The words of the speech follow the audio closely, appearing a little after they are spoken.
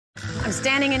I'm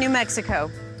standing in New Mexico,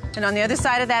 and on the other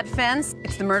side of that fence,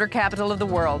 it's the murder capital of the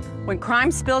world. When crime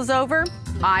spills over,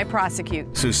 I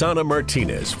prosecute. Susana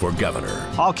Martinez for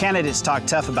governor. All candidates talk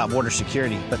tough about border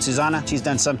security, but Susana, she's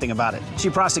done something about it. She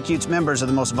prosecutes members of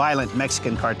the most violent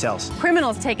Mexican cartels.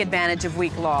 Criminals take advantage of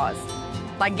weak laws,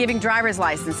 like giving driver's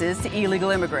licenses to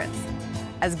illegal immigrants.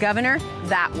 As governor,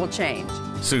 that will change.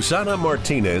 Susana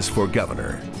Martinez for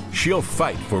governor. She'll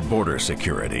fight for border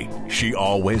security. She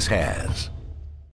always has.